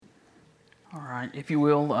All right, if you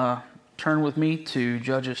will, turn with me to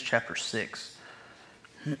Judges chapter 6.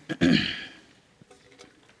 And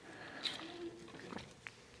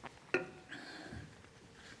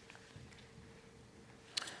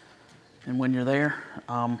when you're there,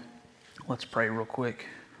 let's pray real quick.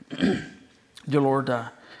 Dear Lord,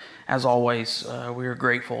 as always, we are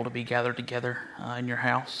grateful to be gathered together in your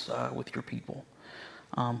house with your people.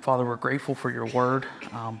 Father, we're grateful for your word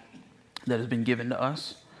that has been given to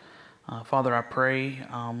us. Father, I pray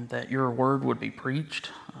that your word would be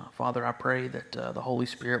preached. Father, I pray that the Holy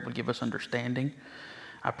Spirit would give us understanding.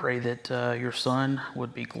 I pray that your Son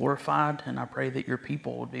would be glorified, and I pray that your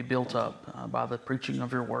people would be built up by the preaching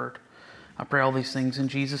of your word. I pray all these things in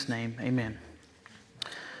Jesus' name. Amen.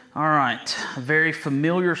 All right, a very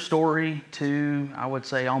familiar story to, I would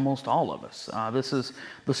say, almost all of us. This is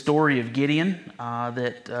the story of Gideon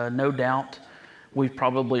that no doubt we've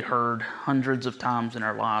probably heard hundreds of times in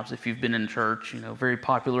our lives if you've been in church. Very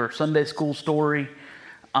popular Sunday school story.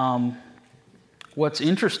 What's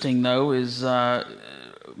interesting, though, is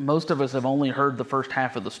most of us have only heard the first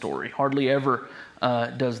half of the story. Hardly ever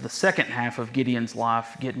does the second half of Gideon's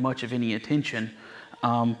life get much of any attention.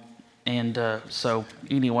 So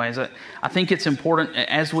anyways, I think it's important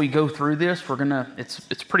as we go through this,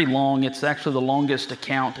 it's pretty long. It's actually the longest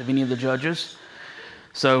account of any of the judges.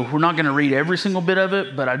 So we're not going to read every single bit of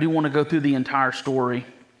it, but I do want to go through the entire story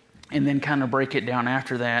and then kind of break it down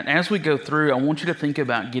after that. As we go through, I want you to think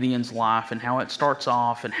about Gideon's life and how it starts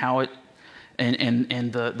off and how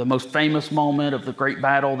and the most famous moment of the great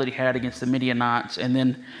battle that he had against the Midianites, and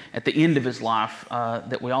then at the end of his life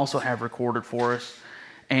that we also have recorded for us.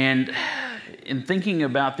 And in thinking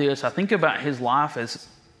about this, I think about his life as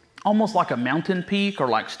almost like a mountain peak or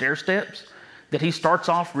like stair steps, that he starts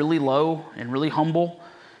off really low and really humble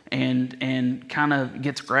and kind of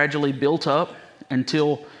gets gradually built up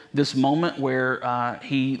until this moment where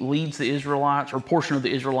he leads the Israelites or portion of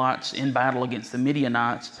the Israelites in battle against the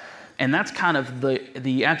Midianites. And that's kind of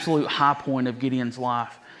the absolute high point of Gideon's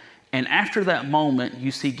life. And after that moment,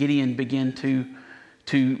 you see Gideon begin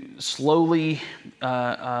to slowly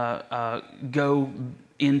go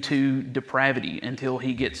into depravity until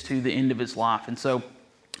he gets to the end of his life. And so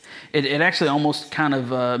it actually almost kind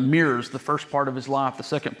of mirrors the first part of his life. The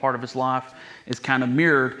second part of his life is kind of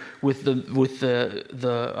mirrored with the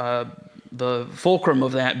fulcrum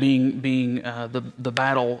of that being the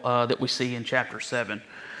battle that we see in chapter 7.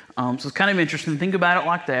 So it's kind of interesting. Think about it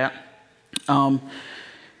like that. That'll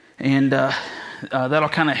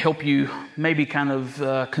kind of help you maybe kind of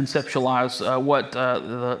conceptualize what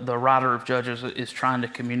the writer of Judges is trying to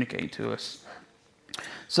communicate to us.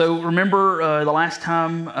 So remember the last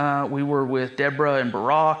time we were with Deborah and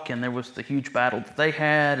Barak, and there was the huge battle that they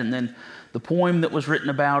had, and then the poem that was written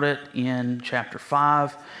about it in chapter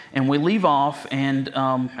 5. And we leave off, and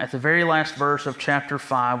at the very last verse of chapter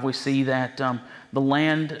 5, we see that the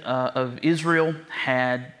land of Israel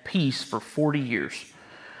had peace for 40 years.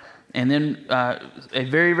 And then a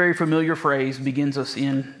very, very familiar phrase begins us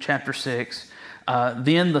in chapter 6.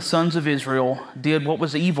 Then the sons of Israel did what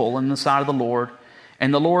was evil in the sight of the Lord,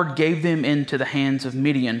 and the Lord gave them into the hands of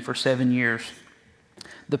Midian for 7 years.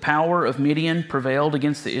 The power of Midian prevailed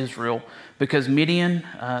against the Israel, because Midian,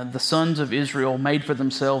 the sons of Israel, made for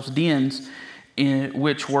themselves dens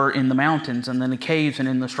which were in the mountains and in the caves and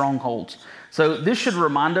in the strongholds. So this should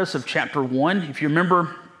remind us of chapter 1. If you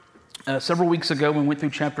remember, several weeks ago we went through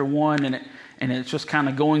chapter 1, and it's just kind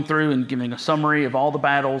of going through and giving a summary of all the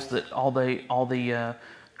battles that all the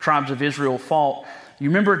tribes of Israel fought. You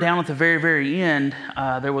remember down at the very, very end,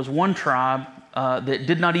 there was one tribe that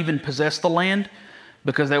did not even possess the land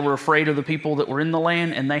because they were afraid of the people that were in the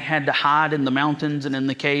land, and they had to hide in the mountains and in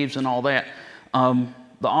the caves and all that.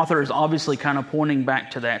 The author is obviously kind of pointing back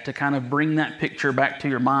to that, to kind of bring that picture back to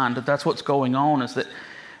your mind, that that's what's going on, is that,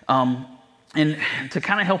 and to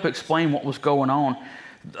kind of help explain what was going on.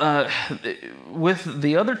 With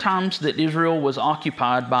the other times that Israel was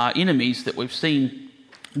occupied by enemies that we've seen,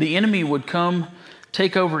 the enemy would come,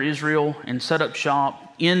 take over Israel, and set up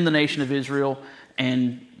shop in the nation of Israel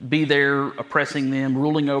and be there oppressing them,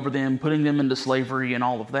 ruling over them, putting them into slavery and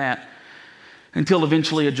all of that, until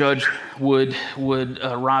eventually a judge would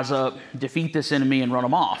rise up, defeat this enemy, and run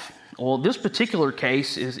them off. Well, this particular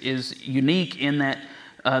case is unique in that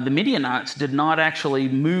the Midianites did not actually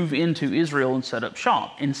move into Israel and set up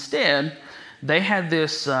shop. Instead, they had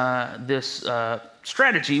this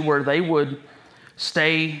strategy where they would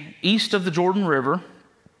stay east of the Jordan River,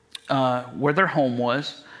 where their home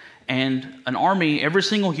was, and an army every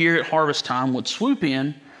single year at harvest time would swoop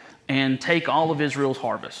in and take all of Israel's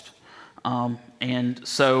harvest. And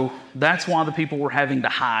so that's why the people were having to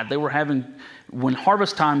hide. When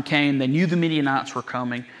harvest time came, they knew the Midianites were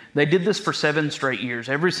coming. They did this for 7 straight years.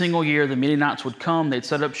 Every single year, the Midianites would come, they'd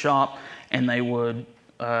set up shop, and they would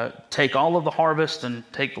take all of the harvest and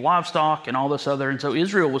take the livestock and all this other. And so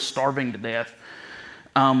Israel was starving to death.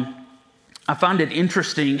 I find it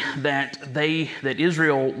interesting that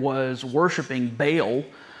Israel was worshiping Baal,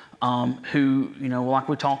 who, like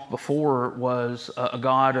we talked before, was a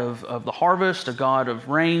god of the harvest, a god of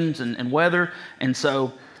rains and weather. And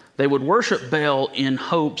so they would worship Baal in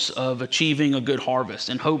hopes of achieving a good harvest,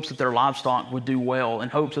 in hopes that their livestock would do well, in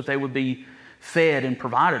hopes that they would be fed and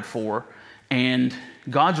provided for. And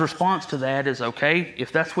God's response to that is, okay,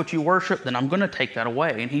 if that's what you worship, then I'm going to take that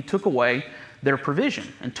away. And he took away their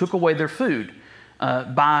provision and took away their food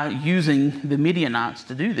by using the Midianites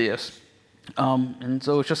to do this. And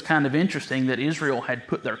so it's just kind of interesting that Israel had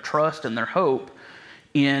put their trust and their hope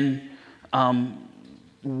in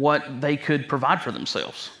what they could provide for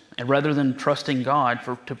themselves. And rather than trusting God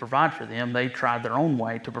to provide for them, they tried their own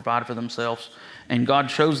way to provide for themselves. And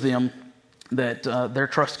God shows them that their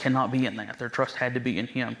trust cannot be in that. Their trust had to be in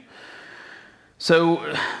him.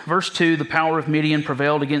 So, verse 2, the power of Midian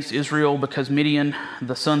prevailed against Israel because Midian,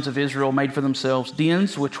 the sons of Israel, made for themselves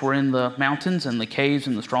dens, which were in the mountains and the caves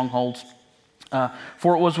and the strongholds.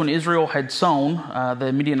 For it was when Israel had sown,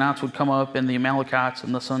 the Midianites would come up, and the Amalekites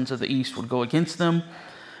and the sons of the east would go against them.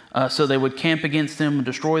 So they would camp against them and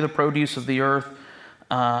destroy the produce of the earth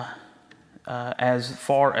as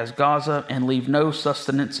far as Gaza, and leave no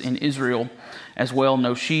sustenance in Israel, as well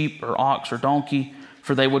no sheep or ox or donkey,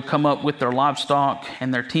 for they would come up with their livestock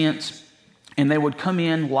and their tents, and they would come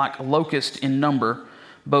in like locusts in number.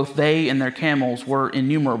 Both they and their camels were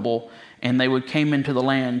innumerable, and they would came into the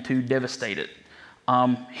land to devastate it.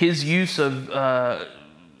 His use of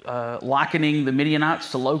likening the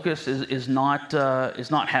Midianites to locusts is not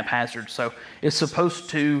haphazard. So it's supposed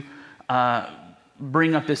to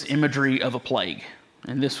bring up this imagery of a plague.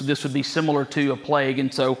 And this would be similar to a plague.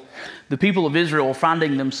 And so the people of Israel are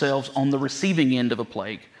finding themselves on the receiving end of a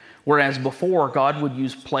plague. Whereas before, God would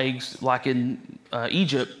use plagues like in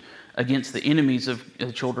Egypt against the enemies of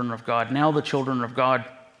the children of God. Now the children of God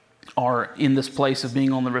are in this place of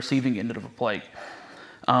being on the receiving end of a plague.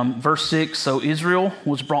 Verse 6, so Israel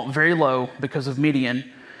was brought very low because of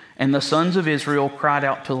Midian, and the sons of Israel cried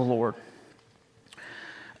out to the Lord.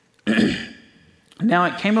 Now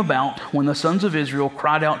it came about, when the sons of Israel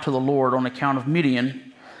cried out to the Lord on account of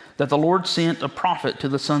Midian, that the Lord sent a prophet to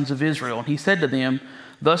the sons of Israel. And he said to them,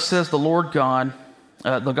 thus says the Lord God,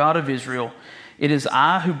 the God of Israel, it is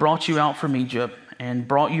I who brought you out from Egypt, and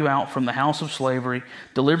brought you out from the house of slavery,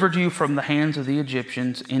 delivered you from the hands of the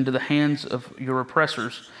Egyptians into the hands of your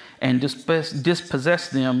oppressors, and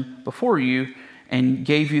dispossessed them before you, and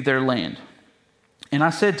gave you their land. And I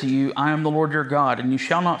said to you, I am the Lord your God, and you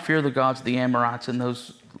shall not fear the gods of the Amorites in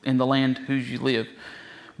the land whose you live.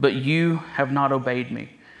 But you have not obeyed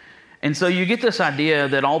me. And so you get this idea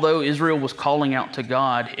that although Israel was calling out to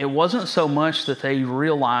God, it wasn't so much that they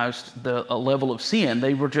realized a level of sin.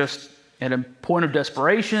 They were just at a point of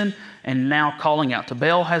desperation, and now calling out to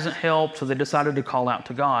Baal hasn't helped, so they decided to call out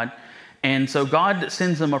to God. And so God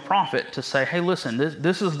sends them a prophet to say, hey, listen,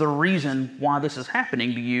 this is the reason why this is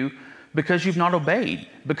happening to you, because you've not obeyed,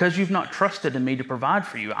 because you've not trusted in me to provide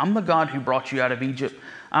for you. I'm the God who brought you out of Egypt.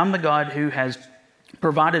 I'm the God who has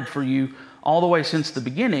provided for you all the way since the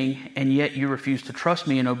beginning, and yet you refuse to trust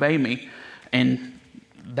me and obey me. And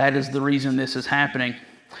that is the reason this is happening.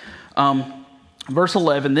 Verse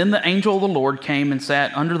 11, then the angel of the Lord came and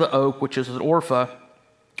sat under the oak, which is at Orpha,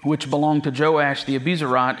 which belonged to Joash the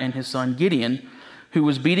Abiezrite and his son Gideon, who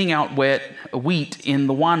was beating out wheat in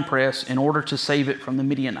the winepress in order to save it from the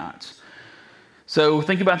Midianites. So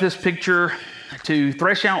think about this picture. To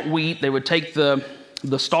thresh out wheat, they would take the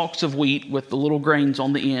stalks of wheat with the little grains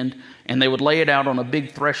on the end, and they would lay it out on a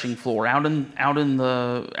big threshing floor out in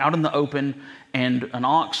the open, and an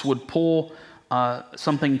ox would pull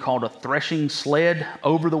something called a threshing sled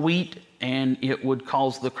over the wheat, and it would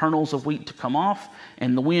cause the kernels of wheat to come off,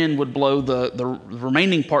 and the wind would blow the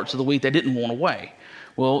remaining parts of the wheat they didn't want away.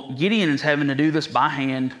 Well, Gideon is having to do this by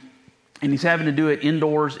hand, and he's having to do it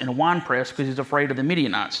indoors in a wine press because he's afraid of the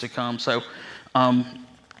Midianites to come. So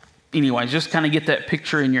anyways, just kind of get that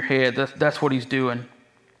picture in your head. That's what he's doing.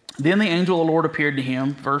 Then the angel of the Lord appeared to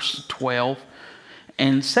him, verse 12,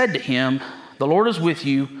 and said to him, the Lord is with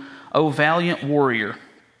you, O valiant warrior.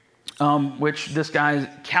 Which this guy is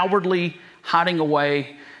cowardly, hiding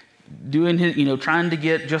away, doing his, trying to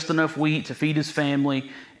get just enough wheat to feed his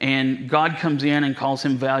family, and God comes in and calls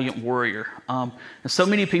him valiant warrior. And so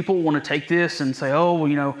many people want to take this and say, oh,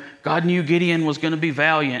 well, God knew Gideon was going to be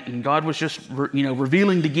valiant, and God was just,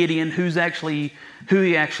 revealing to Gideon who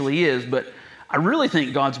he actually is. But I really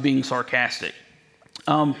think God's being sarcastic.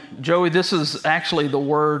 Joey, this is actually the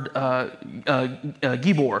word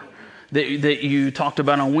gibor that you talked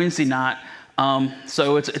about on Wednesday night.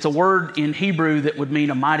 So it's a word in Hebrew that would mean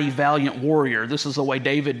a mighty valiant warrior. This is the way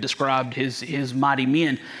David described his mighty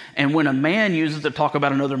men. And when a man uses it to talk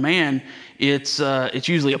about another man, it's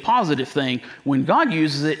usually a positive thing. When God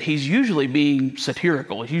uses it, he's usually being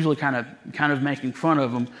satirical. He's usually kind of making fun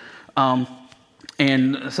of them.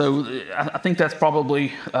 And so I think that's probably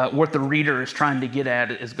what the reader is trying to get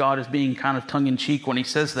at, is God is being kind of tongue-in-cheek when he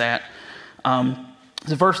says that.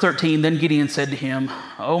 So verse 13, then Gideon said to him,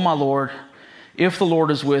 "O my Lord, if the Lord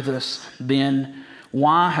is with us, then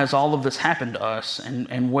why has all of this happened to us?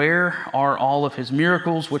 And where are all of his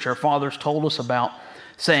miracles which our fathers told us about,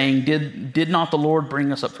 saying, Did not the Lord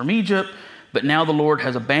bring us up from Egypt? But now the Lord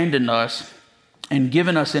has abandoned us and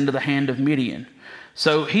given us into the hand of Midian."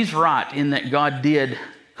 So he's right in that God did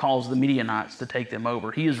cause the Midianites to take them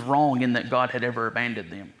over. He is wrong in that God had ever abandoned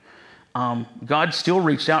them. God still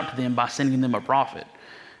reached out to them by sending them a prophet.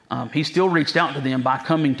 He still reached out to them by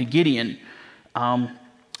coming to Gideon.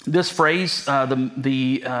 This phrase,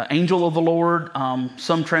 the angel of the Lord,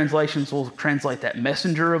 some translations will translate that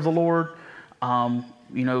messenger of the Lord.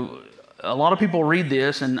 A lot of people read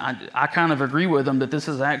this, and I kind of agree with them that this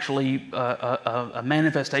is actually a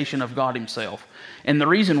manifestation of God himself. And the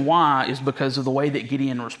reason why is because of the way that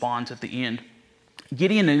Gideon responds at the end.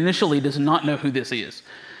 Gideon initially does not know who this is.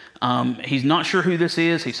 He's not sure who this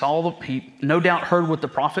is. He no doubt heard what the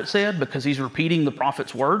prophet said, because he's repeating the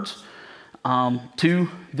prophet's words to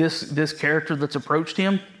this character that's approached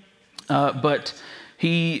him. But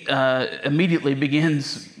he immediately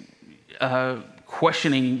begins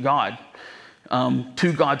questioning God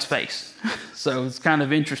to God's face. So it's kind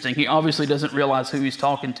of interesting. He obviously doesn't realize who he's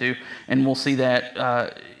talking to, and we'll see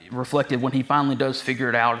that reflected when he finally does figure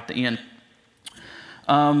it out at the end.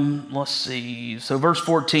 Let's see. So verse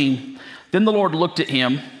 14, then the Lord looked at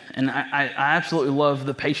him, and I absolutely love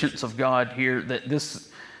the patience of God here, that this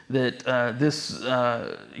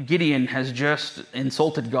Gideon has just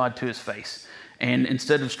insulted God to his face. And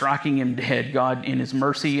instead of striking him dead, God, in his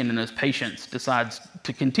mercy and in his patience, decides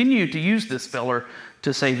to continue to use this feller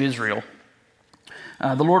to save Israel.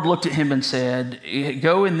 The Lord looked at him and said,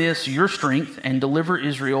 "Go in this your strength and deliver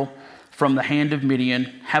Israel from the hand of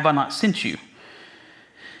Midian. Have I not sent you?"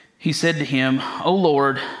 He said to him, "O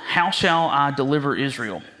Lord, how shall I deliver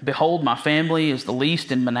Israel? Behold, my family is the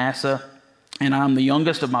least in Manasseh, and I am the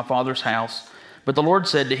youngest of my father's house." But the Lord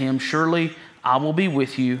said to him, "Surely I will be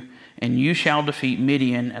with you, and you shall defeat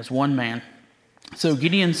Midian as one man." So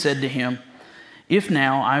Gideon said to him, "If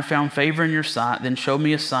now I have found favor in your sight, then show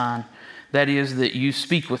me a sign, that is, that you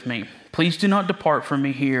speak with me. Please do not depart from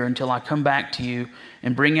me here until I come back to you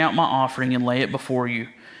and bring out my offering and lay it before you."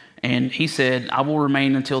 And he said, "I will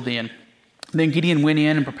remain until then." Then Gideon went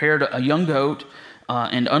in and prepared a young goat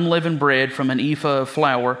and unleavened bread from an ephah of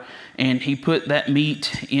flour, and he put that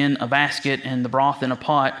meat in a basket and the broth in a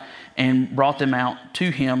pot, and brought them out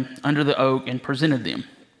to him under the oak and presented them.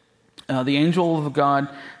 The angel of God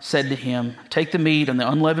said to him, "Take the meat and the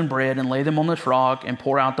unleavened bread and lay them on this rock and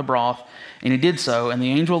pour out the broth." And he did so. And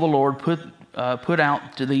the angel of the Lord put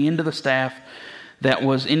out to the end of the staff that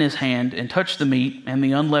was in his hand and touched the meat and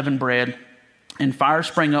the unleavened bread. And fire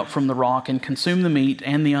sprang up from the rock and consumed the meat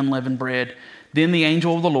and the unleavened bread. Then the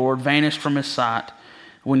angel of the Lord vanished from his sight.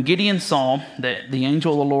 When Gideon saw that the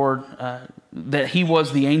angel of the Lord, that he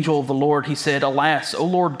was the angel of the Lord, he said, "Alas, O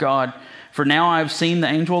Lord God, for now I have seen the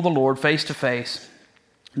angel of the Lord face to face."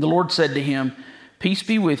 The Lord said to him, "Peace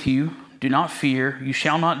be with you. Do not fear. You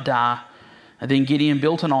shall not die." And then Gideon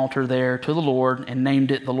built an altar there to the Lord and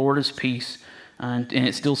named it "The Lord is Peace." And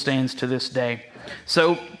it still stands to this day.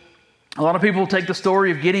 So a lot of people take the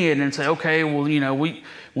story of Gideon and say, okay, well,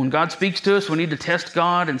 when God speaks to us, we need to test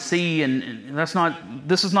God and see. And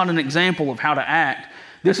this is not an example of how to act.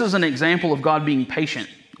 This is an example of God being patient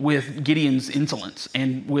with Gideon's insolence,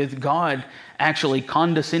 and with God actually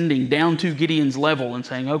condescending down to Gideon's level and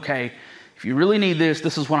saying, okay, if you really need this,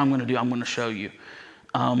 this is what I'm going to do. I'm going to show you.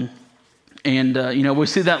 We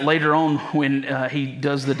see that later on when he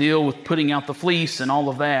does the deal with putting out the fleece and all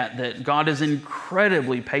of that God is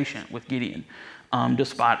incredibly patient with Gideon,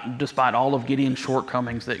 despite all of Gideon's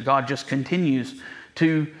shortcomings, that God just continues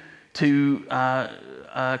to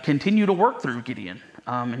continue to work through Gideon.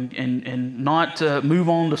 and not move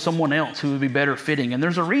on to someone else who would be better fitting. And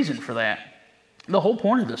there's a reason for that. The whole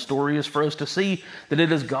point of this story is for us to see that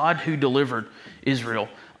it is God who delivered Israel.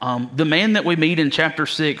 The man that we meet in chapter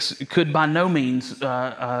 6 could by no means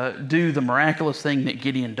do the miraculous thing that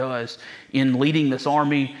Gideon does in leading this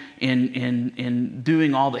army, in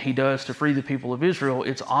doing all that he does to free the people of Israel.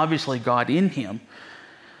 It's obviously God in him.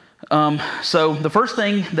 So the first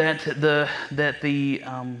thing that the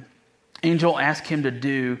angel asked him to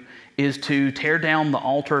do is to tear down the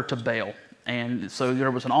altar to Baal. And so there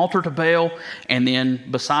was an altar to Baal, and then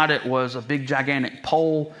beside it was a big gigantic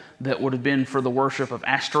pole that would have been for the worship of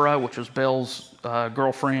Ashtoreth, which was Baal's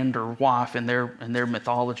girlfriend or wife in their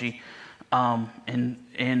mythology.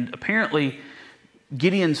 And apparently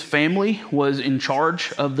Gideon's family was in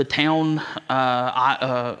charge of the town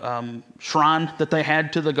shrine that they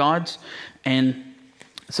had to the gods. And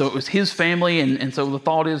so it was his family, and so the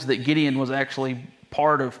thought is that Gideon was actually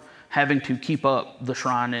part of having to keep up the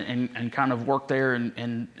shrine and kind of work there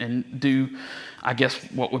and do, I guess,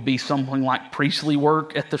 what would be something like priestly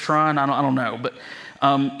work at the shrine. I don't know. But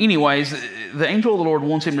anyways, the angel of the Lord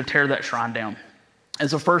wants him to tear that shrine down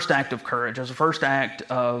as a first act of courage, as a first act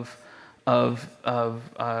of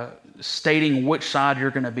stating which side you're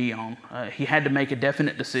going to be on. He had to make a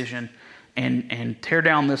definite decision and tear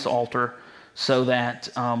down this altar so that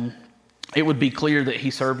it would be clear that he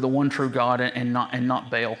served the one true God and not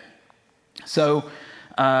Baal. So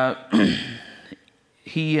let's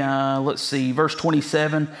see, verse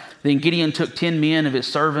 27. Then Gideon took 10 men of his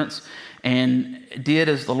servants and did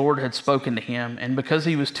as the Lord had spoken to him. And because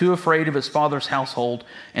he was too afraid of his father's household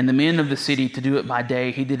and the men of the city to do it by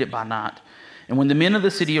day, he did it by night. And when the men of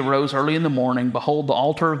the city arose early in the morning, behold, the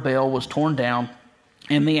altar of Baal was torn down,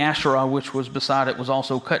 and the Asherah which was beside it was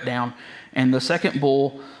also cut down, and the second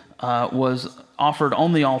bull was offered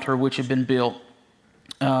on the altar which had been built.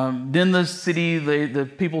 Then the city, the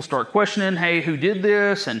people start questioning, hey, who did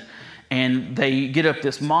this? And they get up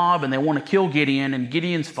this mob and they want to kill Gideon. And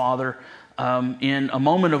Gideon's father, in a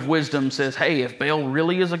moment of wisdom, says, hey, if Baal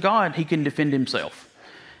really is a god, he can defend himself.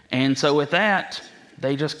 And so with that,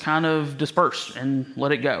 they just kind of disperse and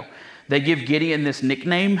let it go. They give Gideon this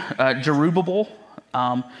nickname, Jerubbaal,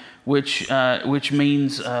 which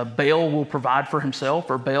means Baal will provide for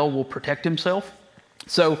himself, or Baal will protect himself.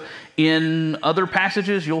 So in other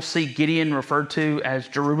passages, you'll see Gideon referred to as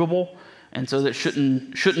Jerubbaal, and so that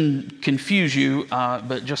shouldn't confuse you,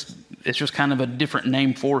 but it's just kind of a different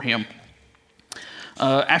name for him.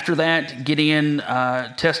 After that, Gideon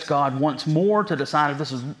tests God once more to decide if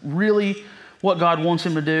this is really what God wants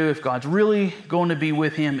him to do, if God's really going to be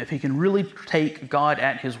with him, if he can really take God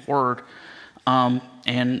at his word.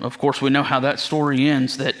 And of course, we know how that story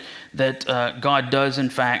ends, that God does, in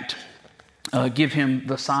fact, give him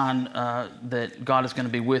the sign that God is going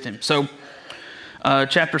to be with him. So,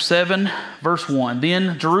 chapter 7, verse 1.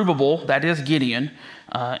 Then Jerubbaal, that is Gideon,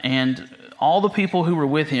 and all the people who were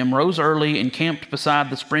with him rose early and camped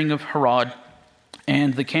beside the spring of Harod,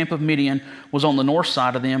 and the camp of Midian was on the north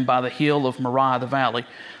side of them by the hill of Moriah the valley.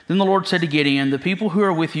 Then the Lord said to Gideon, the people who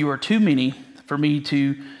are with you are too many for me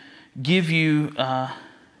to give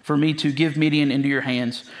Midian into your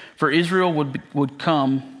hands. For Israel would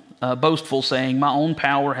come boastful, saying, my own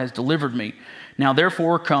power has delivered me. Now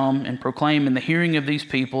therefore come and proclaim in the hearing of these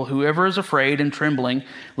people, whoever is afraid and trembling,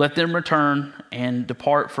 let them return and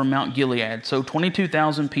depart from Mount Gilead. So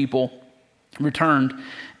 22,000 people returned,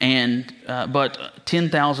 but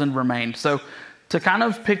 10,000 remained. So to kind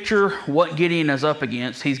of picture what Gideon is up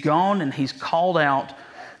against, he's gone and he's called out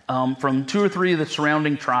from 2 or 3 of the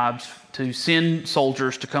surrounding tribes to send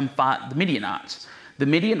soldiers to come fight the Midianites. The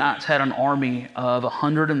Midianites had an army of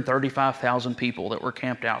 135,000 people that were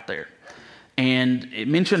camped out there. And it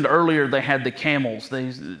mentioned earlier they had the camels.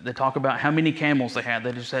 They talk about how many camels they had.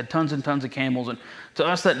 They just had tons and tons of camels. And to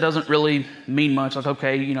us, that doesn't really mean much. Like,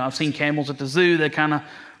 okay, I've seen camels at the zoo. They kind of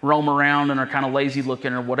roam around and are kind of lazy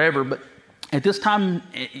looking or whatever. But at this time,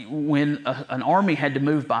 when an army had to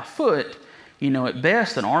move by foot, at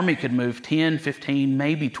best, an army could move 10, 15,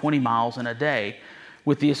 maybe 20 miles in a day.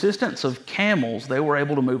 With the assistance of camels, they were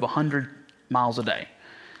able to move 100 miles a day.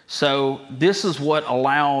 So this is what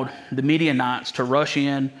allowed the Midianites to rush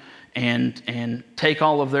in and take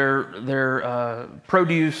all of their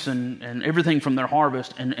produce and everything from their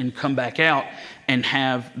harvest and come back out and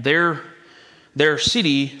have their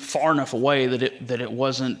city far enough away that it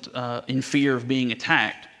wasn't in fear of being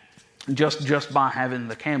attacked just by having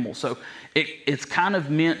the camels. So it's kind of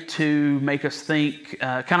meant to make us think,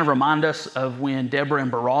 kind of remind us of when Deborah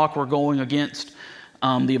and Barak were going against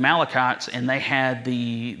the Amalekites, and they had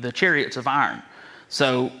the chariots of iron.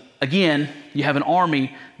 So again, you have an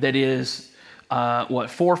army that is 4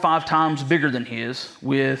 or 5 times bigger than his,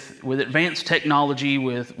 with advanced technology,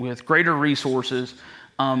 with greater resources.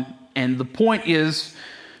 And the point is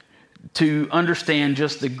to understand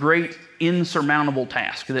just the great insurmountable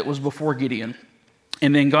task that was before Gideon.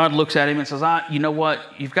 And then God looks at him and says, you know what?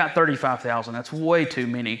 You've got 35,000. That's way too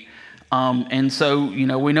many. And so,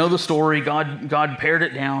 we know the story. God pared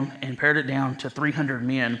it down to 300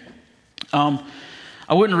 men.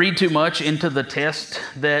 I wouldn't read too much into the test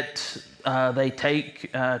that they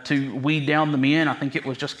take to weed down the men. I think it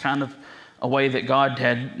was just kind of a way that God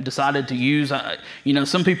had decided to use.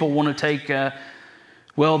 Some people want to take,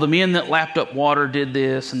 the men that lapped up water did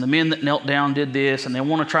this, and the men that knelt down did this, and they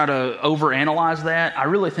want to try to overanalyze that. I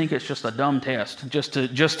really think it's just a dumb test, just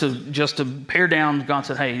to pare down. God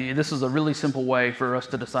said, "Hey, this is a really simple way for us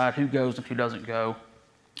to decide who goes and who doesn't go."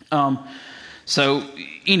 So,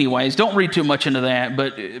 anyways, don't read too much into that.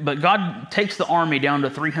 But God takes the army down to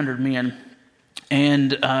 300 men,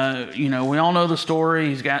 and we all know the story.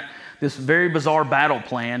 He's got this very bizarre battle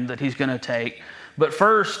plan that he's going to take. But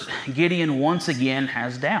first, Gideon once again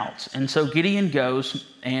has doubts. And so Gideon goes,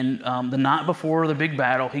 and the night before the big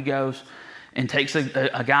battle, he goes and takes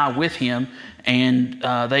a guy with him, and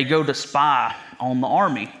they go to spy on the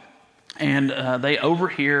army. And they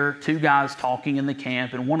overhear 2 guys talking in the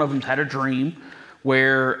camp, and one of them's had a dream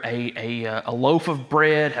where a loaf of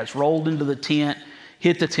bread has rolled into the tent,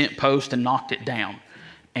 hit the tent post, and knocked it down.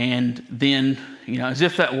 And then, as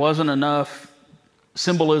if that wasn't enough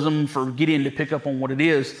symbolism for Gideon to pick up on what it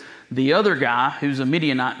is, the other guy, who's a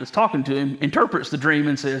Midianite that's talking to him, interprets the dream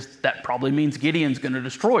and says, that probably means Gideon's going to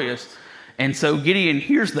destroy us. And so Gideon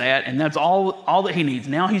hears that, and that's all that he needs.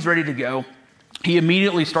 Now he's ready to go. He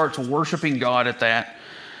immediately starts worshiping God at that.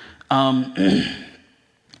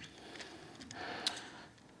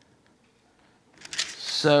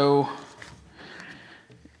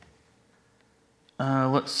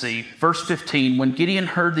 Let's see. Verse 15, when Gideon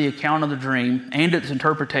heard the account of the dream and its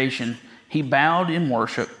interpretation, he bowed in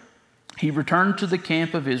worship. He returned to the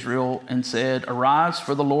camp of Israel and said, "Arise,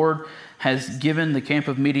 for the Lord has given the camp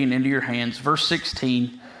of Midian into your hands." Verse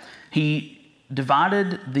 16, he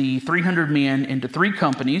divided the 300 men into 3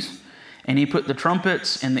 companies, and he put the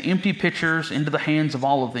trumpets and the empty pitchers into the hands of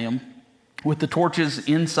all of them, with the torches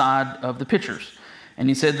inside of the pitchers. And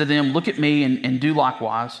he said to them, "Look at me and do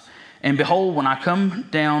likewise. And behold, when I come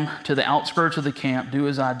down to the outskirts of the camp, do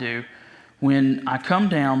as I do. When I come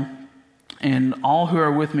down and all who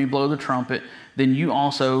are with me blow the trumpet, then you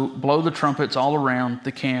also blow the trumpets all around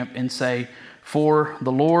the camp and say, 'For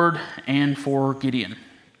the Lord and for Gideon.'"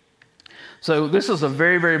 So this is a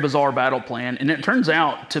very, very bizarre battle plan, and it turns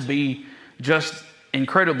out to be just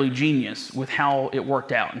incredibly genius with how it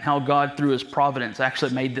worked out and how God, through his providence,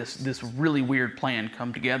 actually made this really weird plan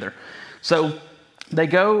come together. So they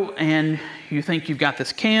go, and you think you've got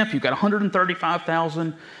this camp, you've got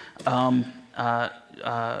 135,000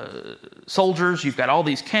 soldiers, you've got all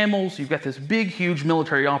these camels, you've got this big, huge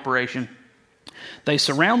military operation. They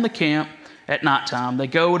surround the camp at nighttime. They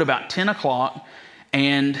go at about 10 o'clock,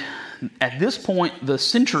 and at this point, the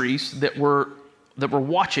sentries that were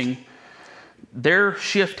watching, their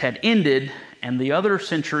shift had ended, and the other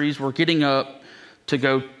sentries were getting up to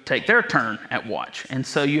go take their turn at watch. And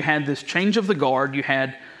so you had this change of the guard. You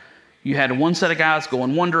had one set of guys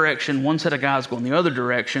going one direction, one set of guys going the other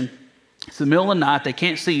direction. It's the middle of the night. They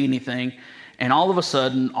can't see anything. And all of a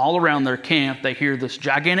sudden, all around their camp, they hear this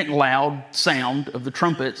gigantic loud sound of the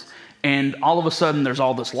trumpets. And all of a sudden, there's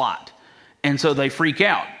all this light. And so they freak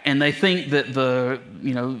out. And they think that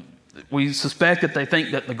we suspect that they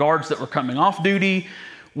think that the guards that were coming off duty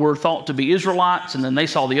were thought to be Israelites, and then they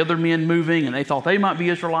saw the other men moving, and they thought they might be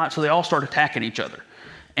Israelites, so they all start attacking each other.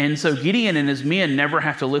 And so Gideon and his men never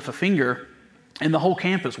have to lift a finger, and the whole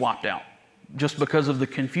camp is wiped out just because of the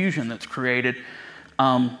confusion that's created.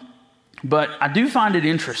 But I do find it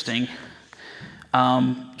interesting.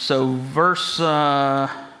 So verse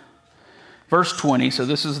 20, so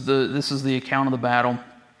this is the account of the battle.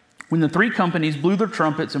 When the 3 companies blew their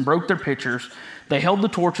trumpets and broke their pitchers, they held the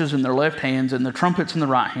torches in their left hands and the trumpets in the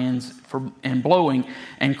right hands and blowing,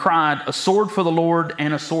 and cried, "A sword for the Lord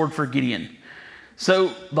and a sword for Gideon."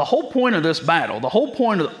 So the whole point of this battle, the whole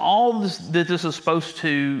point of all this, that this is supposed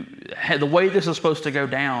to, the way this is supposed to go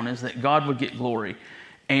down, is that God would get glory.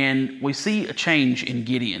 And we see a change in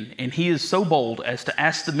Gideon, and he is so bold as to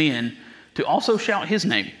ask the men to also shout his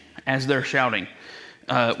name as they're shouting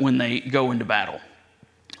when they go into battle.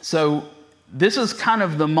 So this is kind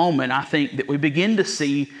of the moment, I think, that we begin to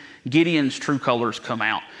see Gideon's true colors come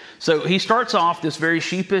out. So he starts off this very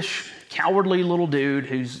sheepish, cowardly little dude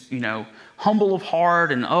who's, humble of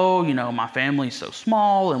heart and, my family's so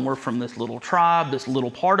small and we're from this little tribe, this little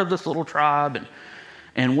part of this little tribe,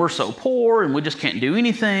 and we're so poor and we just can't do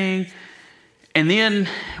anything. And then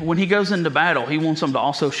when he goes into battle, he wants them to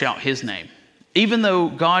also shout his name. Even though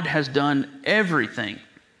God has done everything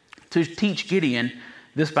to teach Gideon,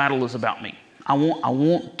 this battle is about me. I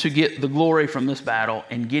want to get the glory from this battle,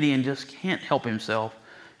 and Gideon just can't help himself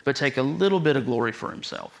but take a little bit of glory for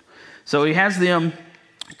himself. So he has them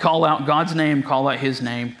call out God's name, call out his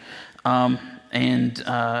name,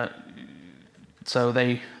 so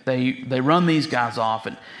they run these guys off,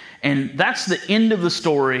 and that's the end of the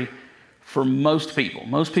story for most people.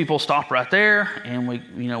 Most people stop right there, and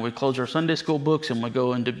we close our Sunday school books and we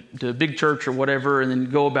go into a big church or whatever, and then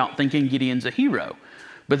go about thinking Gideon's a hero.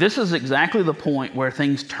 But this is exactly the point where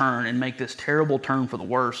things turn and make this terrible turn for the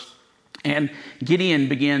worse. And Gideon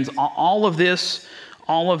begins all of this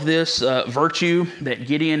virtue that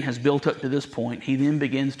Gideon has built up to this point. He then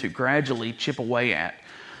begins to gradually chip away at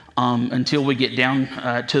until we get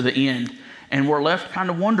down to the end. And we're left kind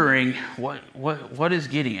of wondering, what is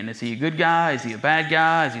Gideon? Is he a good guy? Is he a bad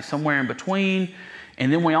guy? Is he somewhere in between?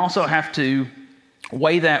 And then we also have to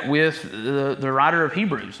weigh that with the writer of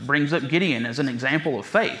Hebrews brings up Gideon as an example of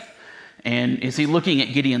faith. And is he looking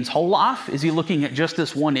at Gideon's whole life? Is he looking at just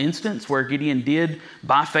this one instance where Gideon did,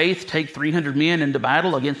 by faith, take 300 men into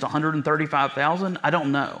battle against 135,000? I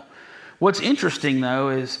don't know. What's interesting, though,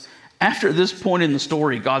 is after this point in the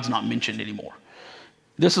story, God's not mentioned anymore.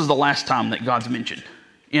 This is the last time that God's mentioned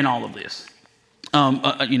in all of this. And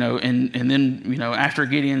then after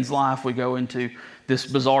Gideon's life, we go into this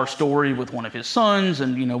bizarre story with one of his sons,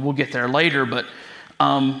 and we'll get there later, but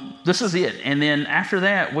this is it. And then after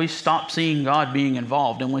that, we stop seeing God being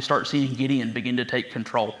involved, and we start seeing Gideon begin to take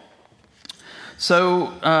control.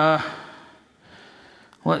 So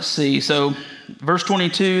let's see. So verse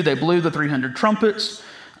 22, they blew the 300 trumpets.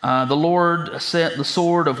 The Lord set the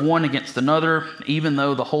sword of one against another, even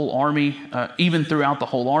throughout the whole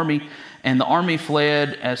army. And the army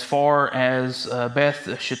fled as far as Beth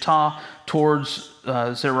Shittah towards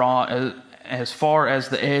Zerah, as far as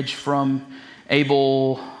the edge from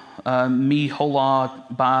Abel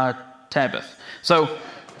Meholah by Tabbath. So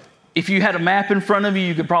if you had a map in front of you,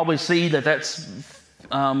 you could probably see that that's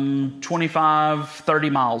 25, 30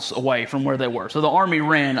 miles away from where they were. So the army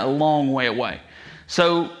ran a long way away.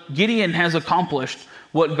 So Gideon has accomplished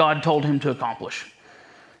what God told him to accomplish.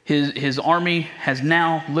 His army has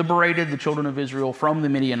now liberated the children of Israel from the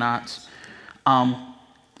Midianites.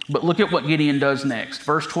 But look at what Gideon does next.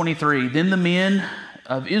 Verse 23, then the men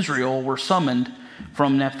of Israel were summoned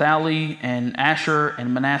from Naphtali and Asher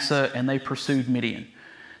and Manasseh, and they pursued Midian.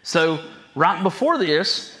 So right before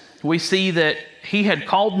this, we see that he had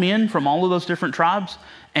called men from all of those different tribes,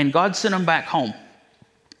 and God sent them back home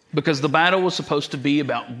because the battle was supposed to be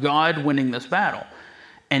about God winning this battle.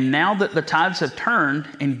 And now that the tides have turned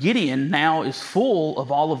and Gideon now is full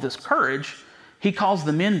of all of this courage, he calls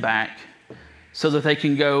the men back so that they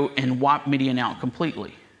can go and wipe Midian out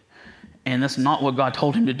completely. And that's not what God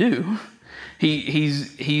told him to do.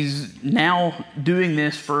 He's now doing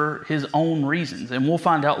this for his own reasons. And we'll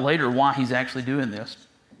find out later why he's actually doing this.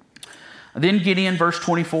 Then Gideon, verse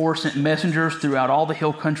 24, sent messengers throughout all the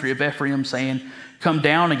hill country of Ephraim, saying, come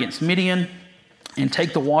down against Midian and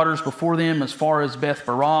take the waters before them as far as Beth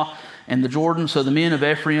Barah and the Jordan. So the men of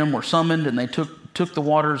Ephraim were summoned, and they took the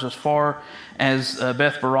waters as far as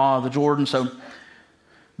Beth Barah, the Jordan. So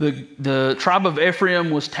the tribe of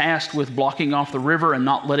Ephraim was tasked with blocking off the river and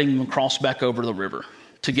not letting them cross back over the river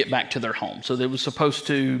to get back to their home. So they were supposed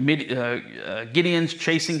to, Gideon's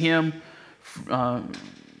chasing him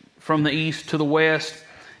from the east to the west.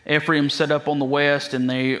 Ephraim set up on the west, and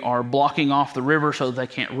they are blocking off the river so that they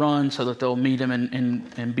can't run, so that they'll meet him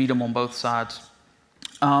and beat him on both sides.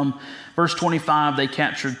 Verse 25, they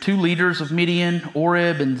captured 2 leaders of Midian,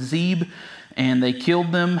 Oreb and Zeb, and they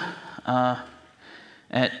killed them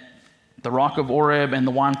at the rock of Oreb and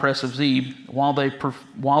the winepress of Zeb while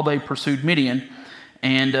they pursued Midian.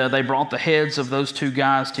 And they brought the heads of those 2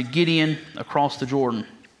 guys to Gideon across the Jordan.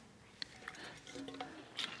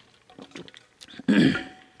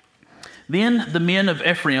 Then the men of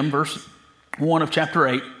Ephraim, verse 1 of chapter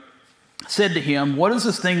 8, said to him, what is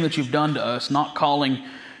this thing that you've done to us, not calling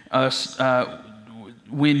us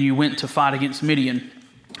when you went to fight against Midian?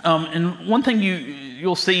 And one thing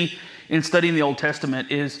you'll see in studying the Old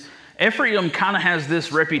Testament is Ephraim kind of has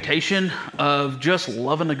this reputation of just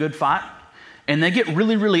loving a good fight. And they get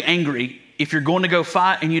really, really angry if you're going to go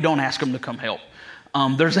fight and you don't ask them to come help.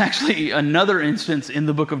 There's actually another instance in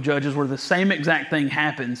the book of Judges where the same exact thing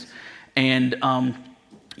happens. And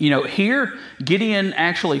Here Gideon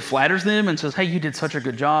actually flatters them and says, hey, you did such a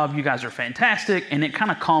good job. You guys are fantastic. And it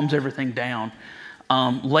kind of calms everything down.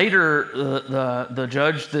 Later, the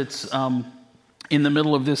judge that's in the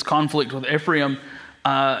middle of this conflict with Ephraim,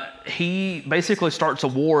 he basically starts a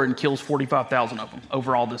war and kills 45,000 of them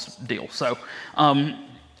over all this deal. So,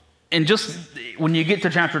 and just when you get to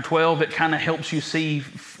chapter 12, it kind of helps you see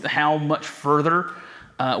how much further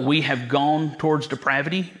we have gone towards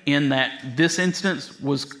depravity, in that this instance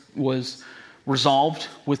was resolved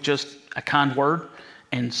with just a kind word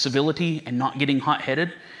and civility and not getting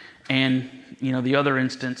hot-headed. And, the other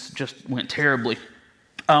instance just went terribly.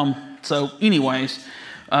 So anyways,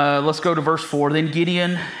 let's go to verse 4. Then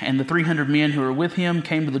Gideon and the 300 men who were with him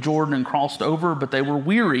came to the Jordan and crossed over, but they were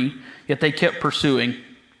weary, yet they kept pursuing.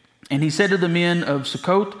 And he said to the men of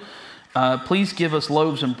Succoth, please give us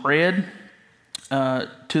loaves and bread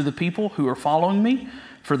to the people who are following me,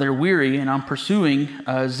 for they're weary, and I'm pursuing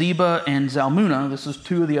Zebah and Zalmunna. This is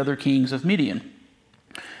two of the other kings of Midian.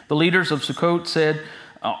 The leaders of Succoth said,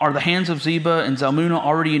 are the hands of Zebah and Zalmunna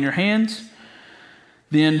already in your hands?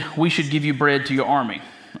 Then we should give you bread to your army.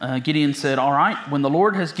 Gideon said, all right, when the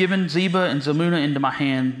Lord has given Zebah and Zalmunna into my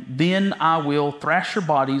hand, then I will thrash your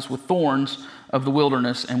bodies with thorns of the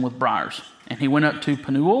wilderness and with briars. And he went up to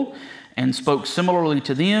Penuel and spoke similarly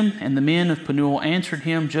to them, and the men of Penuel answered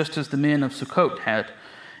him just as the men of Succoth had.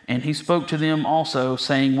 And he spoke to them also,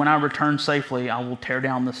 saying, when I return safely, I will tear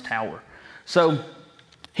down this tower. So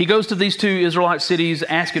he goes to these two Israelite cities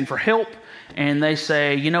asking for help, and they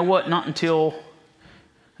say, you know what, not until...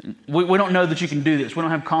 We don't know that you can do this. We don't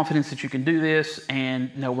have confidence that you can do this, and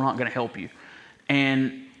no, we're not going to help you.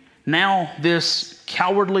 And now this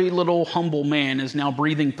cowardly little humble man is now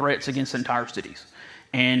breathing threats against entire cities.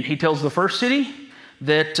 And he tells the first city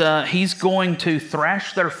that he's going to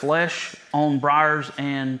thrash their flesh on briars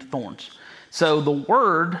and thorns. So the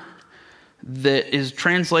word that is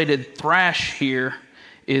translated thrash here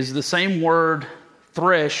is the same word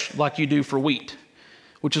thresh like you do for wheat,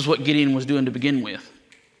 which is what Gideon was doing to begin with.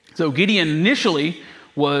 So Gideon initially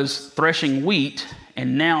was threshing wheat,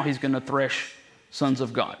 and now he's going to thresh sons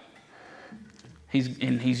of God.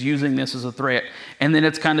 He's using this as a threat. And then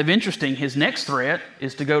it's kind of interesting. His next threat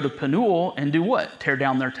is to go to Penuel and do what? Tear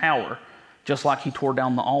down their tower, just like he tore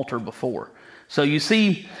down the altar before. So you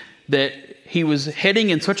see that he was heading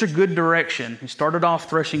in such a good direction. He started off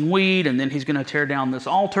threshing wheat, and then he's going to tear down this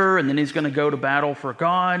altar, and then he's going to go to battle for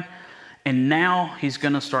God. And now he's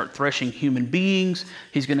going to start threshing human beings.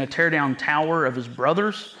 He's going to tear down tower of his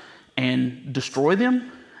brothers and destroy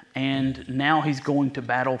them. And now he's going to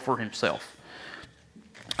battle for himself.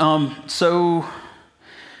 So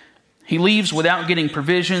he leaves without getting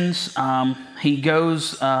provisions. He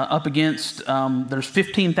goes up against, there's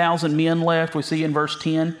 15,000 men left, we see in verse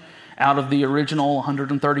 10, out of the original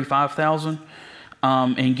 135,000.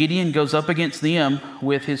 And Gideon goes up against them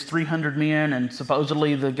with his 300 men and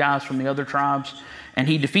supposedly the guys from the other tribes, and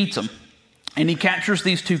he defeats them. And he captures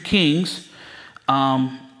these two kings,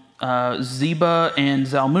 Zebah and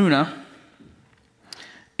Zalmunna,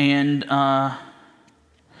 and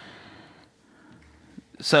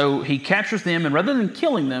so he captures them, and rather than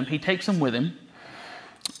killing them, he takes them with him,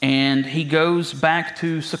 and he goes back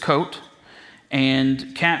to Succoth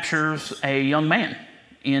and captures a young man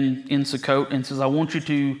in Succoth and says, I want you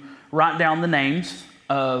to write down the names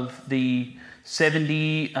of the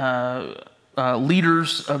 70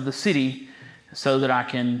 leaders of the city so that I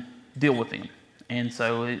can deal with them. And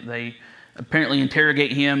so they apparently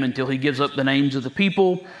interrogate him until he gives up the names of the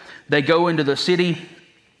people. They go into the city.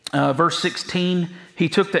 Verse 16, he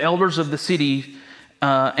took the elders of the city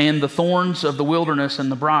and the thorns of the wilderness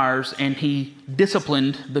and the briars, and he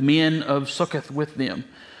disciplined the men of Succoth with them.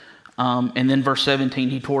 And then verse 17,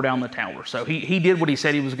 he tore down the tower. So he did what he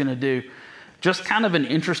said he was going to do. Just kind of an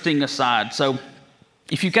interesting aside. So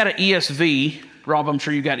if you've got an ESV, Rob, I'm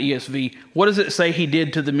sure you got ESV. What does it say he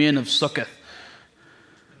did to the men of Succoth?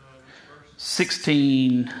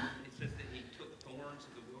 16. It says that he took thorns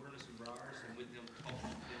of the wilderness and briars and with them taught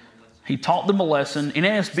them a lesson. He taught them a lesson.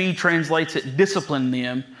 NASB translates it discipline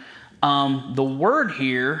them. The word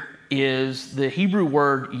here is the Hebrew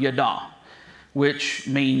word yada, which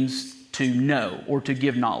means to know or to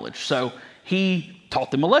give knowledge. So he taught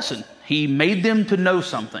them a lesson. He made them to know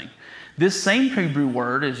something. This same Hebrew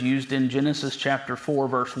word is used in Genesis chapter 4,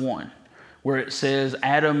 verse 1, where it says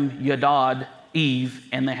Adam yadad Eve,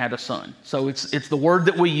 and they had a son. So it's the word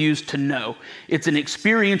that we use to know. It's an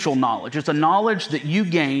experiential knowledge. It's a knowledge that you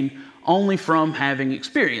gain only from having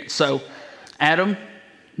experience. So Adam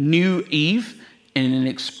knew Eve in an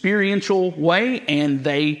experiential way, and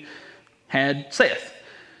they had Seth.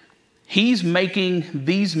 he's making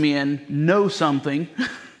these men know something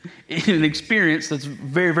in an experience that's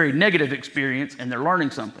very, very negative experience, and they're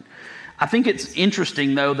learning something. I think it's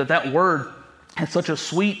interesting, though, that word has such a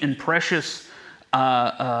sweet and precious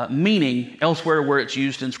meaning elsewhere where it's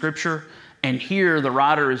used in Scripture. And here the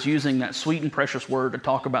writer is using that sweet and precious word to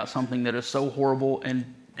talk about something that is so horrible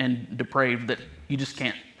and depraved that you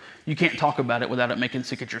can't talk about it without it making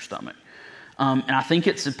sick at your stomach. And I think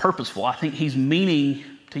it's purposeful. I think he's meaning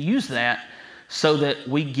to use that so that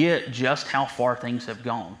we get just how far things have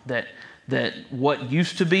gone. That what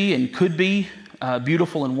used to be and could be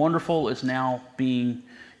beautiful and wonderful is now being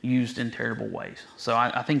used in terrible ways. So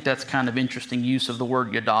I think that's kind of interesting use of the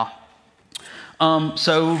word yadah.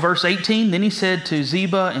 So verse 18, then he said to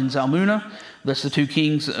Zebah and Zalmunna, that's the two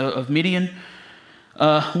kings of Midian,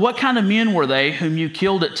 what kind of men were they whom you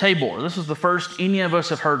killed at Tabor? This is the first any of us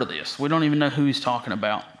have heard of this. We don't even know who he's talking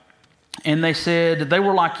about. And they said, they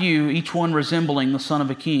were like you, each one resembling the son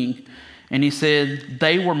of a king. And he said,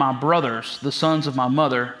 they were my brothers, the sons of my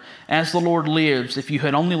mother. As the Lord lives, if you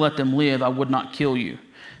had only let them live, I would not kill you.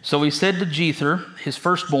 So he said to Jether, his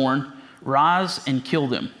firstborn, rise and kill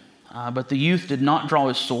them. But the youth did not draw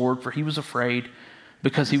his sword, for he was afraid,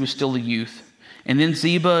 because he was still a youth. And then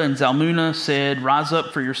Zebah and Zalmunna said, rise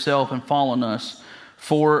up for yourself and fall on us,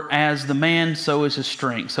 for as the man, so is his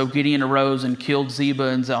strength. So Gideon arose and killed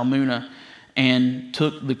Zebah and Zalmunna, and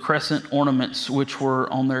took the crescent ornaments which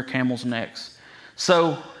were on their camels' necks.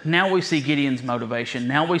 So now we see Gideon's motivation.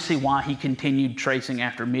 Now we see why he continued tracing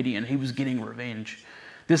after Midian. He was getting revenge.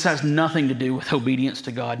 This has nothing to do with obedience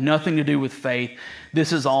to God, nothing to do with faith.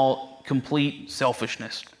 This is all complete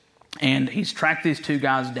selfishness. And he's tracked these two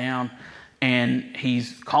guys down, and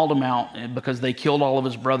he's called them out because they killed all of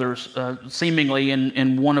his brothers, seemingly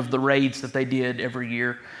in one of the raids that they did every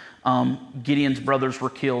year. Gideon's brothers were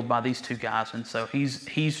killed by these two guys, and so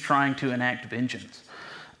he's trying to enact vengeance.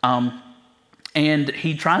 And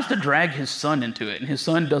he tries to drag his son into it, and his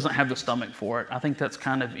son doesn't have the stomach for it. I think that's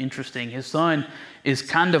kind of interesting. His son is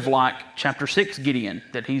kind of like chapter 6 Gideon,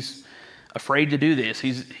 that he's afraid to do this.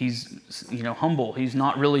 He's humble. He's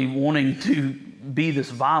not really wanting to be this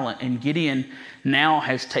violent. And Gideon now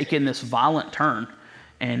has taken this violent turn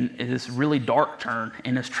and this really dark turn,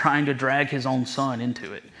 and is trying to drag his own son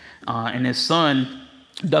into it. And his son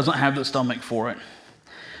doesn't have the stomach for it.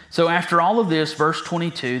 So after all of this, verse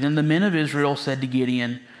 22, then the men of Israel said to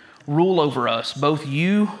Gideon, rule over us, both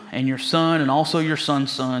you and your son and also your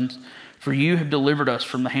son's sons, for you have delivered us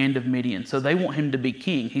from the hand of Midian. So they want him to be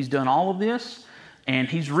king. He's done all of this, and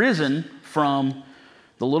he's risen from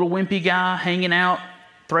the little wimpy guy hanging out,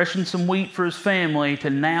 threshing some wheat for his family, to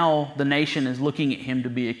now the nation is looking at him to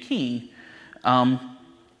be a king.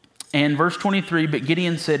 And verse 23, but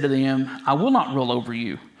Gideon said to them, I will not rule over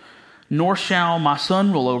you, nor shall my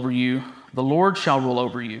son rule over you. The Lord shall rule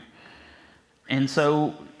over you. And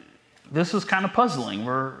so this is kind of puzzling.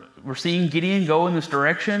 We're seeing Gideon go in this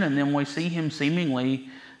direction, and then we see him seemingly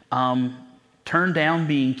turn down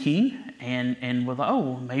being king, and with,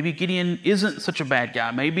 maybe Gideon isn't such a bad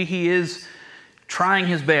guy. Maybe he is trying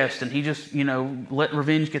his best, and he just, let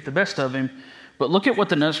revenge get the best of him. But look at what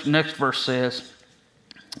the next verse says.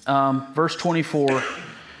 Verse 24,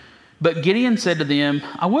 but Gideon said to them,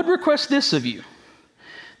 I would request this of you,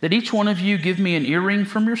 that each one of you give me an earring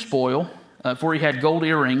from your spoil, for he had gold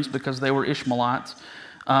earrings because they were Ishmaelites.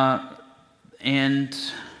 And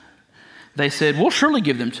they said, we'll surely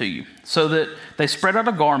give them to you. So that they spread out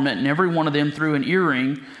a garment, and every one of them threw an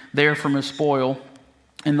earring there from his spoil.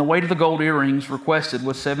 And the weight of the gold earrings requested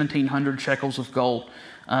was 1,700 shekels of gold,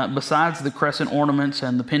 besides the crescent ornaments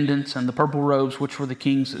and the pendants and the purple robes which were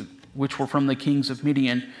from the kings of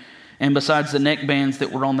Midian, and besides the neckbands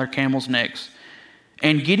that were on their camels' necks.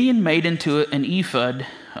 And Gideon made into it an ephod,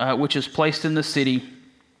 which is placed in the city,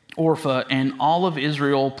 Orpha, and all of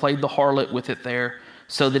Israel played the harlot with it there,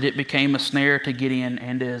 so that it became a snare to Gideon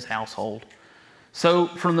and to his household. So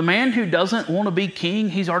from the man who doesn't want to be king,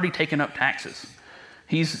 he's already taken up taxes.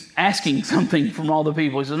 He's asking something from all the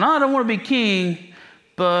people. He says, no, I don't want to be king,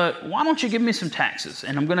 but why don't you give me some taxes?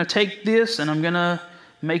 And I'm going to take this and I'm going to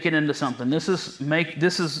make it into something. This is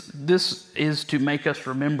to make us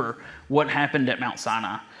remember what happened at Mount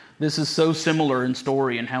Sinai. This is so similar in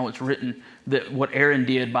story and how it's written, that what Aaron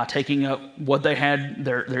did by taking up what they had,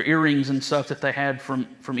 their earrings and stuff that they had from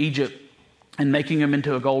Egypt, and making them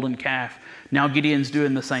into a golden calf. Now Gideon's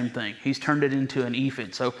doing the same thing. He's turned it into an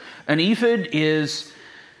ephod. So an ephod is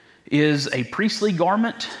a priestly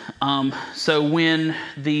garment. So when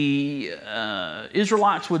the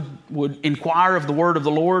Israelites would inquire of the word of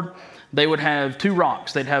the Lord, they would have two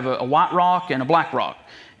rocks. They'd have a white rock and a black rock.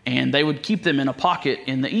 and they would keep them in a pocket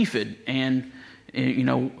in the ephod. And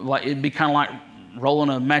like it'd be kind of like rolling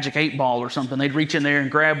a magic 8-ball or something. They'd reach in there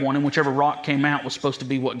and grab one, and whichever rock came out was supposed to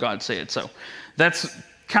be what God said. So that's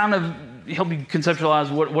kind of help you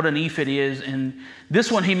conceptualize what an ephod is. And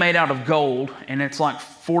this one he made out of gold, and it's like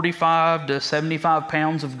 45 to 75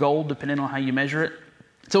 pounds of gold, depending on how you measure it.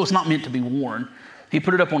 So it's not meant to be worn. He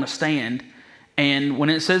put it up on a stand, and when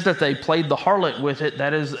it says that they played the harlot with it,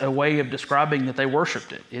 that is a way of describing that they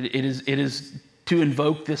worshipped it. It is to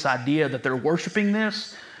invoke this idea that they're worshiping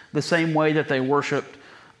this the same way that they worshipped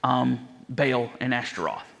Baal and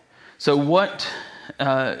Ashtaroth. So what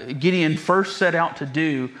Gideon first set out to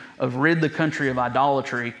do of rid the country of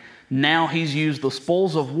idolatry, now he's used the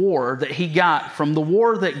spoils of war that he got from the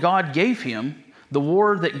war that God gave him, the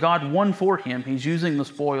war that God won for him. He's using the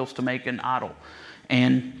spoils to make an idol.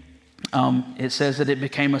 And it says that it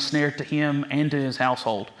became a snare to him and to his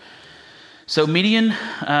household. So Midian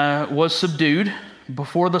was subdued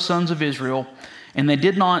before the sons of Israel, and they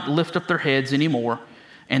did not lift up their heads anymore.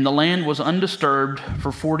 And the land was undisturbed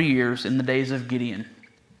for 40 years in the days of Gideon.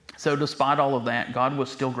 So despite all of that, God was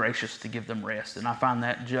still gracious to give them rest. And I find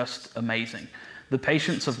that just amazing. The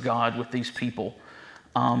patience of God with these people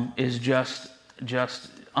is just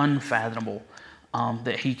unfathomable.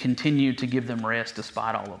 That he continued to give them rest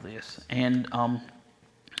despite all of this. And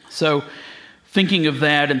so thinking of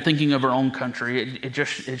that and thinking of our own country, it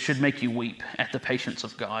should make you weep at the patience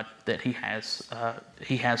of God that he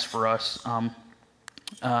has for us.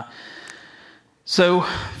 So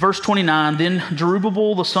verse 29, then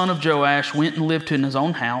Jerubbaal the son of Joash went and lived in his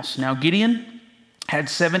own house. Now Gideon had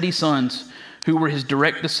 70 sons who were his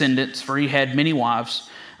direct descendants, for he had many wives.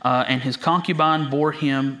 And his concubine bore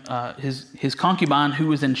him, his concubine who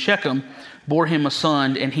was in Shechem bore him a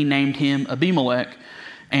son, and he named him Abimelech.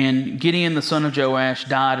 And Gideon the son of Joash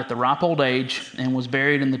died at the ripe old age and was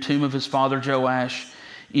buried in the tomb of his father Joash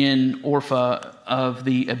in Orpha of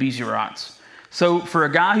the Abiezrites. So for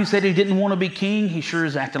a guy who said he didn't want to be king, he sure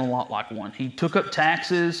is acting a lot like one. He took up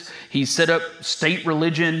taxes. He set up state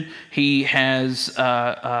religion. He has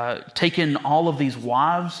taken all of these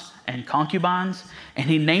wives and concubines, and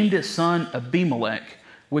he named his son Abimelech,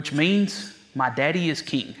 which means my daddy is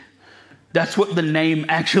king. That's what the name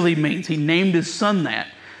actually means. He named his son that.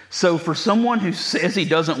 So for someone who says he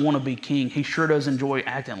doesn't want to be king, he sure does enjoy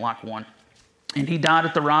acting like one. And he died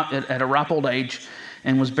at a ripe old age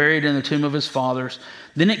and was buried in the tomb of his fathers.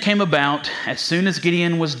 Then it came about, as soon as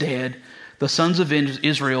Gideon was dead, the sons of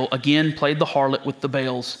Israel again played the harlot with the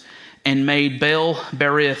Baals and made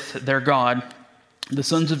Baal-berith their god. The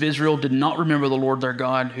sons of Israel did not remember the Lord their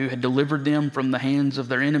God, who had delivered them from the hands of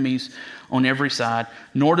their enemies on every side,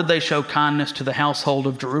 nor did they show kindness to the household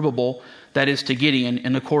of Jerubbaal, that is to Gideon,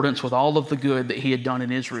 in accordance with all of the good that he had done in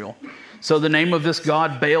Israel. So the name of this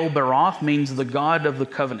god, Baal-berith, means the God of the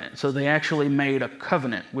covenant. So they actually made a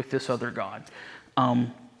covenant with this other god,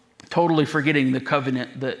 totally forgetting the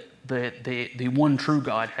covenant that the one true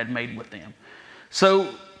God had made with them.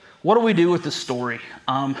 So what do we do with this story?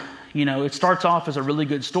 It starts off as a really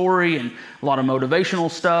good story and a lot of motivational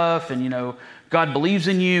stuff, and God believes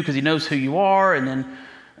in you because he knows who you are, and then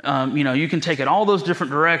you can take it all those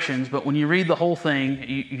different directions, but when you read the whole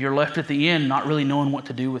thing, you're left at the end not really knowing what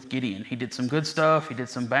to do with Gideon. He did some good stuff, he did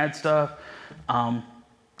some bad stuff,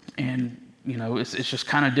 it's just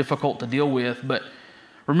kind of difficult to deal with. But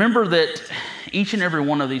remember that each and every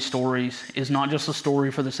one of these stories is not just a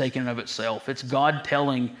story for the sake of itself. It's God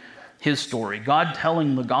telling his story, God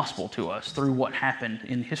telling the gospel to us through what happened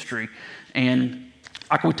in history. And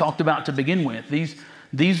like we talked about to begin with, these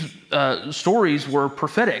stories were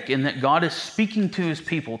prophetic in that God is speaking to his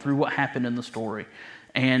people through what happened in the story.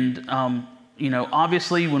 And,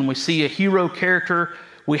 obviously when we see a hero character,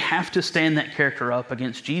 we have to stand that character up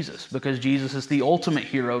against Jesus, because Jesus is the ultimate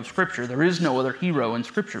hero of Scripture. There is no other hero in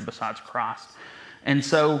Scripture besides Christ. And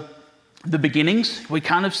so the beginnings, we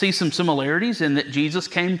kind of see some similarities in that Jesus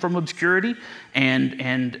came from obscurity and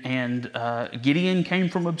Gideon came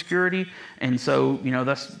from obscurity. And so,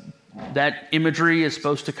 that imagery is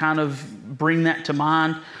supposed to kind of bring that to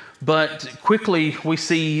mind. But quickly we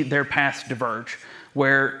see their paths diverge,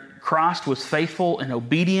 where Christ was faithful and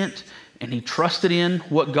obedient, and he trusted in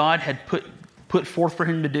what God had put forth for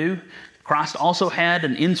him to do. Christ also had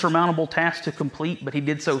an insurmountable task to complete, but he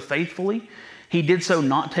did so faithfully. He did so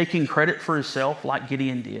not taking credit for himself like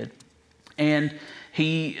Gideon did. And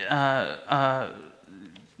he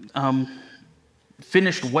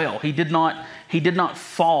finished well. He did not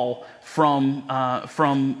fall from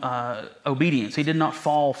obedience. He did not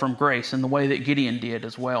fall from grace in the way that Gideon did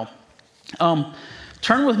as well.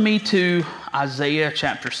 Turn with me to Isaiah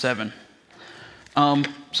chapter 7.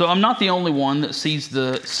 So I'm not the only one that sees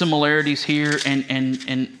the similarities here,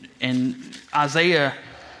 and Isaiah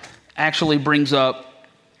actually brings up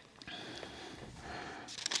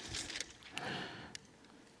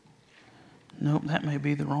nope, that may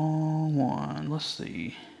be the wrong one. Let's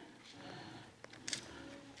see.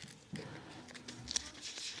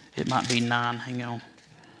 It might be 9. Hang on.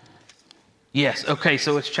 Yes, okay,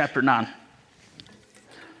 so it's chapter 9.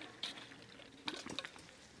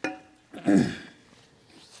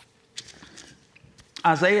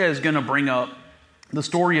 Isaiah is going to bring up the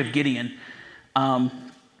story of Gideon, and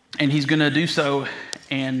he's going to do so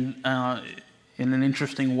in an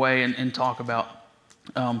interesting way and talk about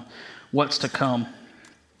what's to come.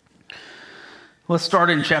 Let's start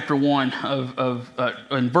in chapter 1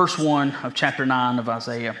 in verse 1 of chapter 9 of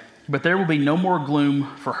Isaiah. But there will be no more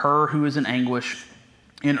gloom for her who is in anguish.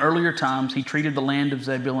 In earlier times he treated the land of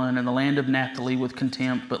Zebulun and the land of Naphtali with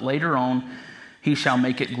contempt, but later on he shall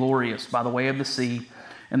make it glorious by the way of the sea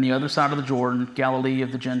and the other side of the Jordan, Galilee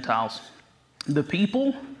of the Gentiles. The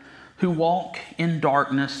people who walk in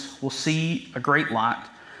darkness will see a great light.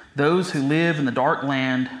 Those who live in the dark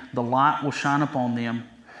land, the light will shine upon them.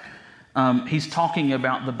 He's talking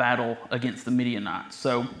about the battle against the Midianites.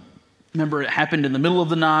 So remember, it happened in the middle of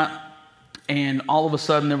the night, and all of a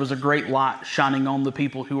sudden there was a great light shining on the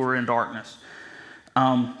people who were in darkness.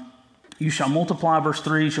 You shall multiply, verse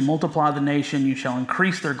 3, you shall multiply the nation, you shall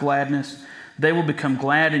increase their gladness. They will become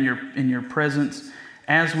glad in your presence,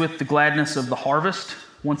 as with the gladness of the harvest.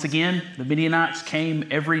 Once again, the Midianites came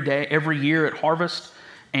every year at harvest,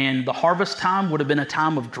 and the harvest time would have been a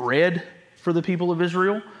time of dread for the people of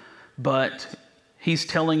Israel. But he's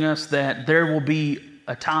telling us that there will be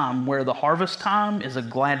a time where the harvest time is a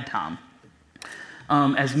glad time.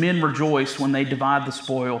 As men rejoice when they divide the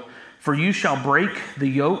spoil, for you shall break the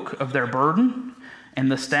yoke of their burden, and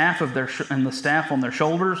the staff on their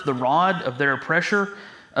shoulders, the rod of their oppressor,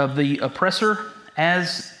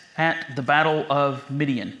 as at the battle of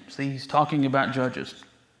Midian. See, he's talking about Judges.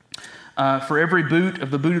 For every boot of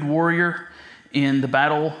the booted warrior in the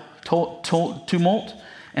battle tumult,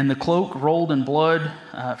 and the cloak rolled in blood,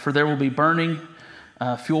 for there will be burning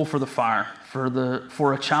fuel for the fire.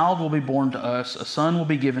 For a child will be born to us, a son will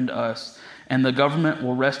be given to us, and the government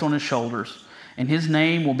will rest on his shoulders. And his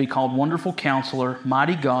name will be called Wonderful Counselor,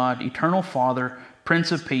 Mighty God, Eternal Father,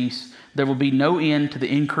 Prince of Peace. There will be no end to the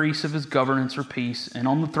increase of his governance or peace, and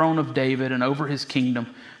on the throne of David and over his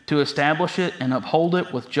kingdom, to establish it and uphold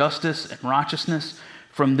it with justice and righteousness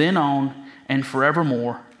from then on and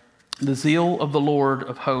forevermore. The zeal of the Lord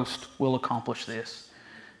of hosts will accomplish this.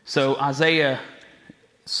 So Isaiah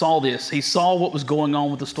saw this. He saw what was going on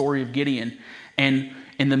with the story of Gideon. And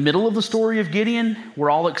in the middle of the story of Gideon, we're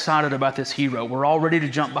all excited about this hero. We're all ready to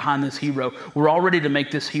jump behind this hero. We're all ready to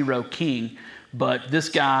make this hero king. But this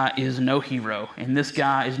guy is no hero. And this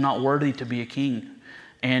guy is not worthy to be a king.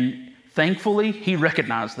 And thankfully, he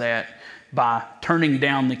recognized that by turning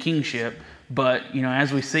down the kingship. But,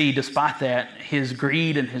 as we see, despite that, his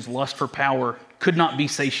greed and his lust for power could not be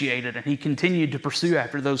satiated, and he continued to pursue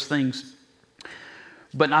after those things.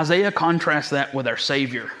 But Isaiah contrasts that with our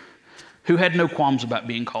Savior, who had no qualms about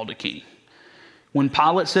being called a king. When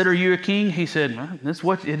Pilate said, "Are you a king?" he said,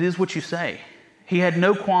 "It is what you say." He had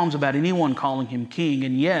no qualms about anyone calling him king,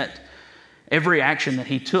 and yet every action that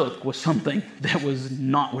he took was something that was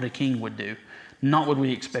not what a king would do, not what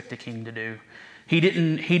we expect a king to do. He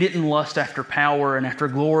didn't lust after power and after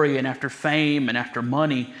glory and after fame and after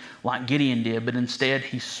money like Gideon did, but instead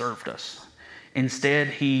he served us. Instead,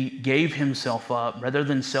 he gave himself up. Rather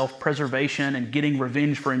than self-preservation and getting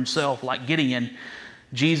revenge for himself like Gideon,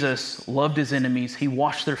 Jesus loved his enemies. He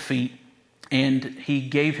washed their feet, and he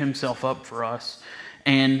gave himself up for us.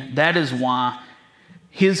 And that is why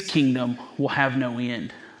his kingdom will have no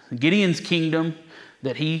end. Gideon's kingdom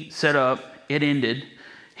that he set up, it ended.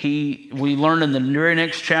 We learned in the very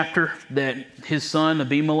next chapter that his son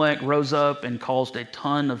Abimelech rose up and caused a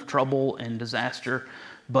ton of trouble and disaster.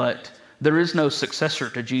 But there is no successor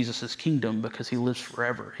to Jesus' kingdom because he lives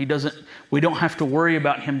forever. We don't have to worry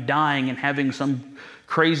about him dying and having some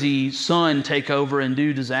crazy son take over and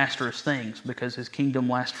do disastrous things because his kingdom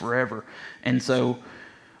lasts forever. And so,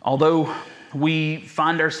 although we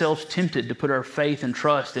find ourselves tempted to put our faith and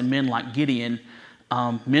trust in men like Gideon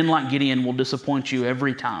will disappoint you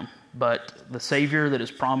every time. But the Savior that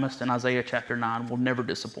is promised in Isaiah chapter 9 will never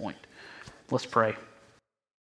disappoint. Let's pray.